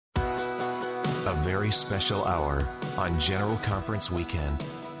A very special hour on General Conference Weekend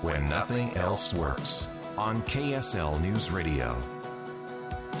when nothing else works on KSL News Radio.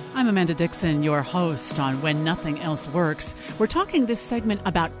 I'm Amanda Dixon, your host on When Nothing Else Works. We're talking this segment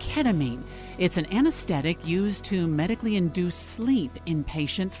about ketamine. It's an anesthetic used to medically induce sleep in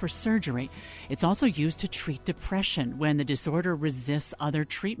patients for surgery. It's also used to treat depression when the disorder resists other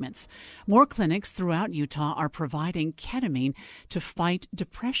treatments. More clinics throughout Utah are providing ketamine to fight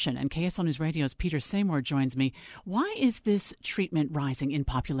depression. And KSL News Radio's Peter Seymour joins me. Why is this treatment rising in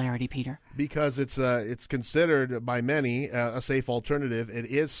popularity, Peter? Because it's considered by many a safe alternative. It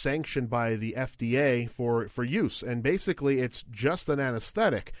is sanctioned by the FDA for use, and basically it's just an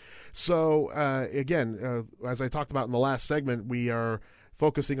anesthetic. So again, as I talked about in the last segment, we are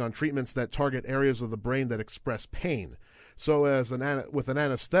focusing on treatments that target areas of the brain that express pain. So with an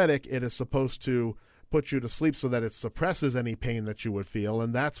anesthetic, it is supposed to put you to sleep so that it suppresses any pain that you would feel,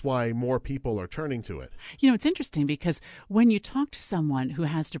 and that's why more people are turning to it. You know, it's interesting because when you talk to someone who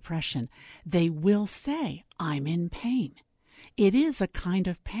has depression, they will say, "I'm in pain." It is a kind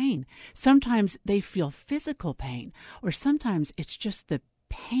of pain. Sometimes they feel physical pain, or sometimes it's just the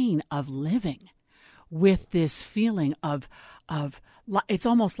pain of living with this feeling of it's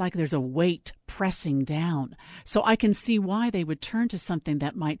almost like there's a weight pressing down. So I can see why they would turn to something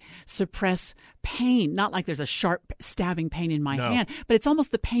that might suppress pain. Not like there's a sharp stabbing pain in my hand, but it's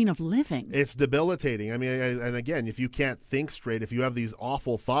almost the pain of living. It's debilitating. I mean, and again, if you can't think straight, if you have these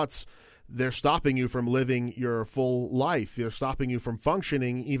awful thoughts, they're stopping you from living your full life. They're stopping you from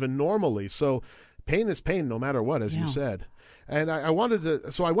functioning even normally. So pain is pain no matter what, as you said. And I went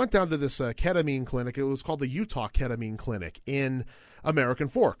down to this ketamine clinic. It was called the Utah Ketamine Clinic in American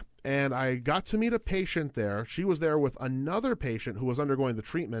Fork. And I got to meet a patient there. She was there with another patient who was undergoing the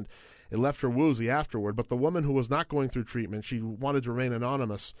treatment. It left her woozy afterward. But the woman who was not going through treatment, she wanted to remain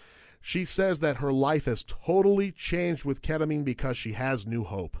anonymous. She says that her life has totally changed with ketamine because she has new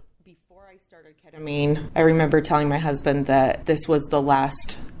hope. I started ketamine, I remember telling my husband that this was the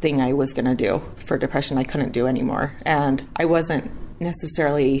last thing I was going to do for depression. I couldn't do anymore. And I wasn't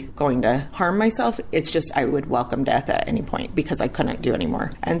necessarily going to harm myself. It's just I would welcome death at any point because I couldn't do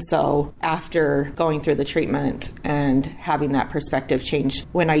anymore. And so after going through the treatment and having that perspective change,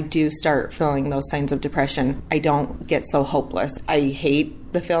 when I do start feeling those signs of depression, I don't get so hopeless. I hate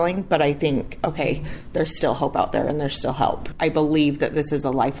the feeling, but I think, okay, there's still hope out there and there's still help. I believe that this is a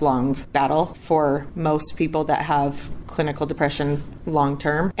lifelong battle for most people that have clinical depression long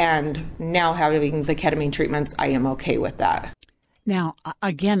term. And now having the ketamine treatments, I am okay with that. Now,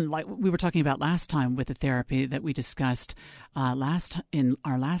 again, like we were talking about last time with the therapy that we discussed in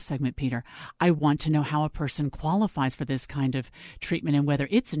our last segment, Peter, I want to know how a person qualifies for this kind of treatment and whether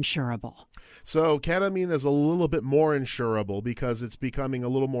it's insurable. So ketamine is a little bit more insurable because it's becoming a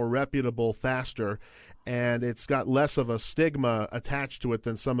little more reputable faster, and it's got less of a stigma attached to it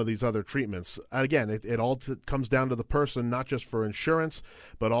than some of these other treatments. Again, it all comes down to the person, not just for insurance,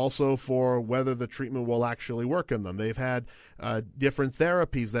 but also for whether the treatment will actually work in them. They've had different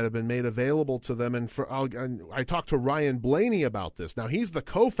therapies that have been made available to them, and I talked to Ryan Blaney about this. Now, he's the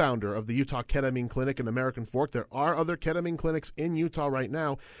co-founder of the Utah Ketamine Clinic in American Fork. There are other ketamine clinics in Utah right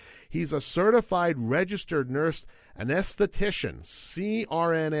now. He's a certified registered nurse anesthetician,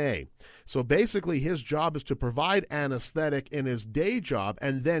 CRNA. So basically his job is to provide anesthetic in his day job,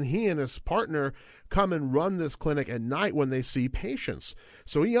 and then he and his partner come and run this clinic at night when they see patients.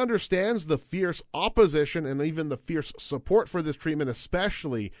 So he understands the fierce opposition and even the fierce support for this treatment,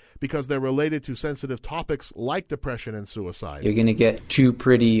 especially because they're related to sensitive topics like depression and suicide. You're going to get two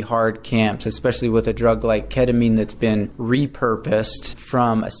pretty hard camps, especially with a drug like ketamine that's been repurposed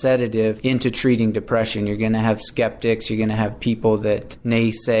from a sedative into treating depression. You're going to have skeptics. You're going to have people that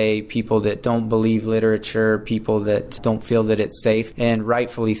naysay, people that don't believe literature, people that don't feel that it's safe, and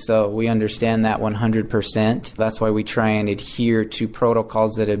rightfully so. We understand that 100%. That's why we try and adhere to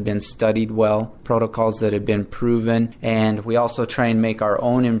protocols that have been studied well, protocols that have been proven, and we also try and make our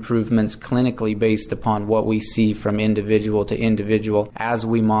own improvements clinically based upon what we see from individual to individual as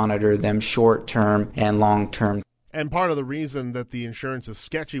we monitor them short-term and long-term. And part of the reason that the insurance is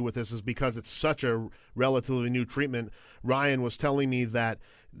sketchy with this is because it's such a relatively new treatment. Ryan was telling me that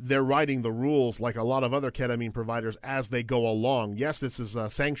they're writing the rules like a lot of other ketamine providers as they go along. Yes, this is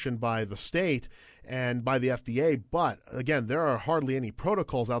sanctioned by the state and by the FDA, but again, there are hardly any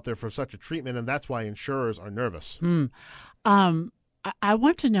protocols out there for such a treatment, and that's why insurers are nervous. I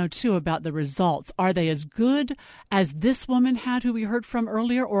want to know, too, about the results. Are they as good as this woman had who we heard from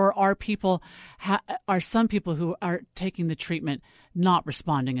earlier, or are some people who are taking the treatment not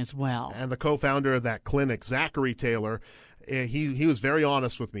responding as well? And the co-founder of that clinic, Zachary Taylor, He was very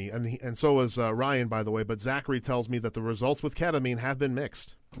honest with me, and so was Ryan, by the way. But Zachary tells me that the results with ketamine have been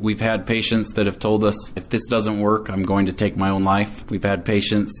mixed. We've had patients that have told us, if this doesn't work, I'm going to take my own life. We've had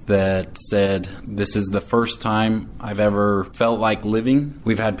patients that said, this is the first time I've ever felt like living.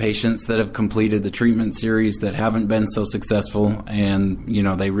 We've had patients that have completed the treatment series that haven't been so successful, and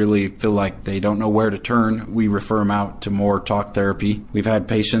they really feel like they don't know where to turn. We refer them out to more talk therapy. We've had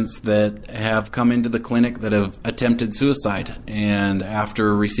patients that have come into the clinic that have attempted suicide, and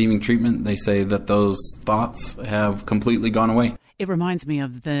after receiving treatment, they say that those thoughts have completely gone away. It reminds me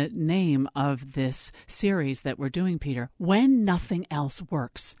of the name of this series that we're doing, Peter. When nothing else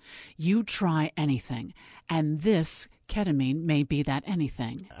works, you try anything. And this ketamine may be that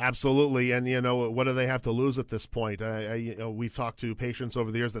anything. Absolutely. And, what do they have to lose at this point? We've talked to patients over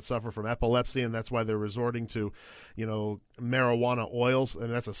the years that suffer from epilepsy, and that's why they're resorting to, marijuana oils.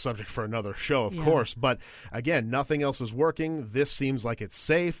 And that's a subject for another show, of course. But, again, nothing else is working. This seems like it's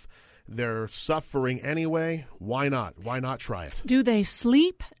safe. They're suffering anyway. Why not? Why not try it? Do they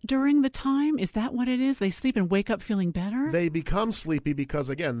sleep during the time? Is that what it is? They sleep and wake up feeling better? They become sleepy because,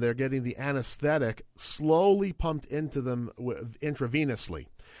 again, they're getting the anesthetic slowly pumped into them intravenously.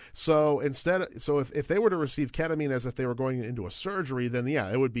 So if they were to receive ketamine as if they were going into a surgery, then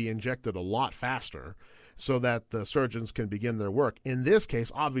it would be injected a lot faster so that the surgeons can begin their work. In this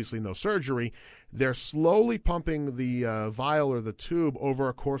case, obviously no surgery. They're slowly pumping the vial or the tube over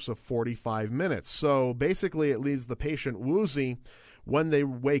a course of 45 minutes. So basically it leaves the patient woozy. When they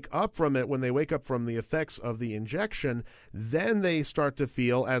wake up from it, when they wake up from the effects of the injection, then they start to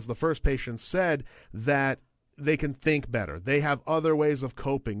feel, as the first patient said, that they can think better. They have other ways of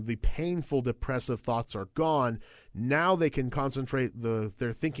coping. The painful depressive thoughts are gone. Now they can concentrate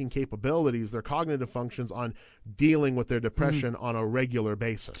their thinking capabilities, their cognitive functions on dealing with their depression on a regular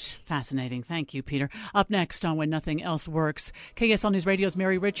basis. Fascinating. Thank you, Peter. Up next on When Nothing Else Works, KSL News Radio's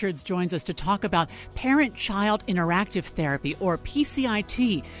Mary Richards joins us to talk about parent-child interactive therapy, or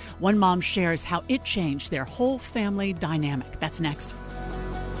PCIT. One mom shares how it changed their whole family dynamic. That's next.